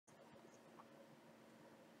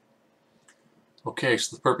Okay,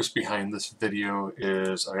 so the purpose behind this video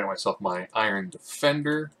is I got myself my Iron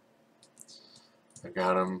Defender. I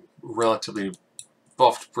got him relatively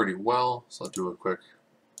buffed pretty well, so I'll do a quick,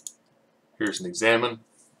 here's an examine.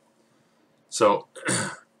 So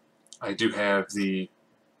I do have the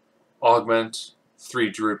Augment, 3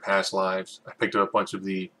 Druid Pass Lives. I picked up a bunch of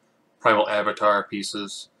the Primal Avatar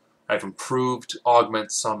pieces. I've improved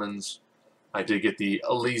Augment summons. I did get the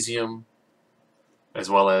Elysium, as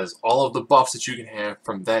well as all of the buffs that you can have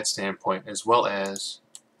from that standpoint, as well as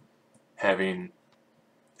having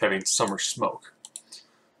Summer Smoke.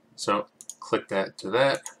 So click that to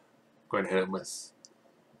that. Go ahead and hit it with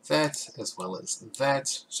that, as well as that.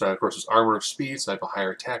 So of course, there's Armor of Speed, so I have a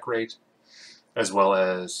higher attack rate, as well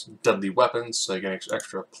as Deadly Weapons, so I get an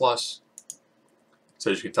extra plus.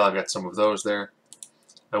 So as you can tell, I've got some of those there.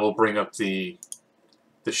 I will bring up the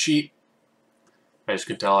sheet. As you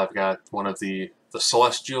can tell, I've got one of the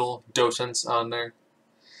Celestial Docents on there.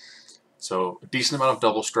 So a decent amount of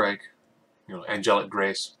double strike, Angelic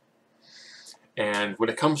Grace. And when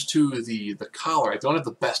it comes to the collar, I don't have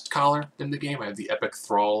the best collar in the game. I have the Epic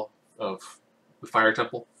Thrall of the Fire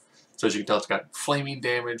Temple. So as you can tell, it's got flaming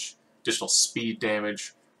damage, additional speed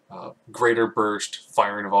damage, greater burst,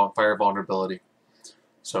 fire vulnerability.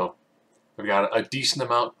 So I've got a decent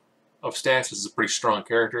amount of stats. This is a pretty strong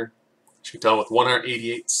character. As you can tell, with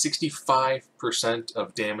 188, 65%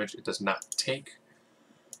 of damage it does not take.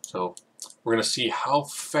 So we're going to see how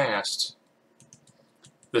fast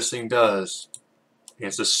this thing does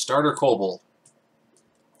against this starter Kobold.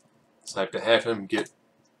 So I have to have him get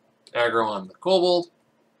aggro on the Kobold.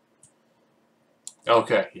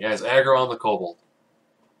 Okay, he has aggro on the Kobold.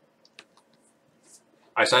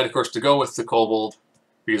 I decided, of course, to go with the Kobold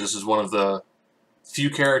because this is one of the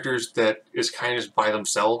few characters that is kind of by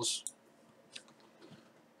themselves.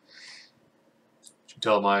 You can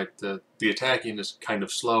tell the attacking is kind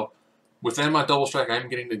of slow. Within my double strike, I'm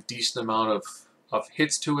getting a decent amount of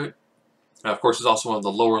hits to it. Now, of course, it's also one of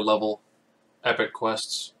the lower level epic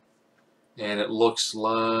quests, and it looks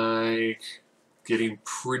like getting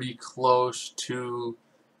pretty close to,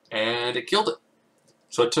 and it killed it.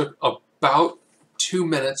 So it took about 2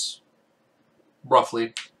 minutes,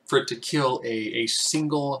 roughly, for it to kill a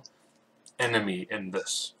single enemy in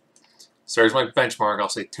this. So there's my benchmark. I'll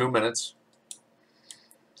say 2 minutes.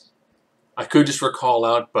 I could just recall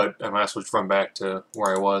out, but I might as well just run back to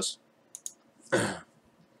where I was.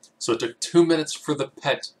 So it took 2 minutes for the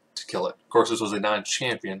pet to kill it. Of course, this was a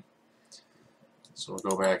non-champion. So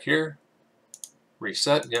we'll go back here.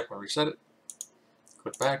 Reset. Yep, I reset it.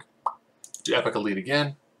 Click back. Do Epic Elite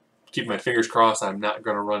again. Keep my fingers crossed I'm not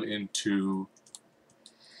going to run into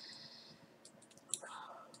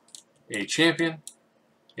a champion.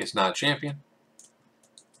 It's not a champion.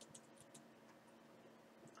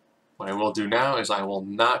 What I will do now is I will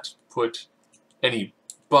not put any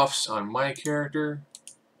buffs on my character.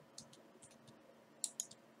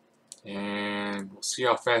 And we'll see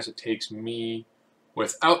how fast it takes me,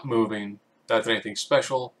 without moving, without anything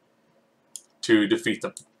special, to defeat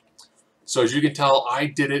them. So as you can tell, I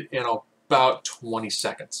did it in about 20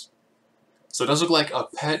 seconds. So it does look like a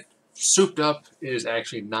pet souped up is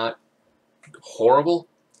actually not horrible.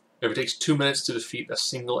 If it takes 2 minutes to defeat a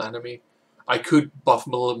single enemy, I could buff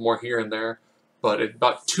them a little bit more here and there, but at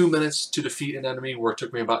about 2 minutes to defeat an enemy, where it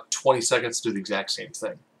took me about 20 seconds to do the exact same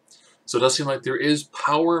thing. So it does seem like there is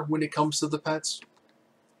power when it comes to the pets.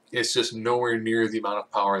 It's just nowhere near the amount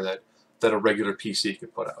of power that a regular PC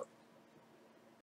could put out.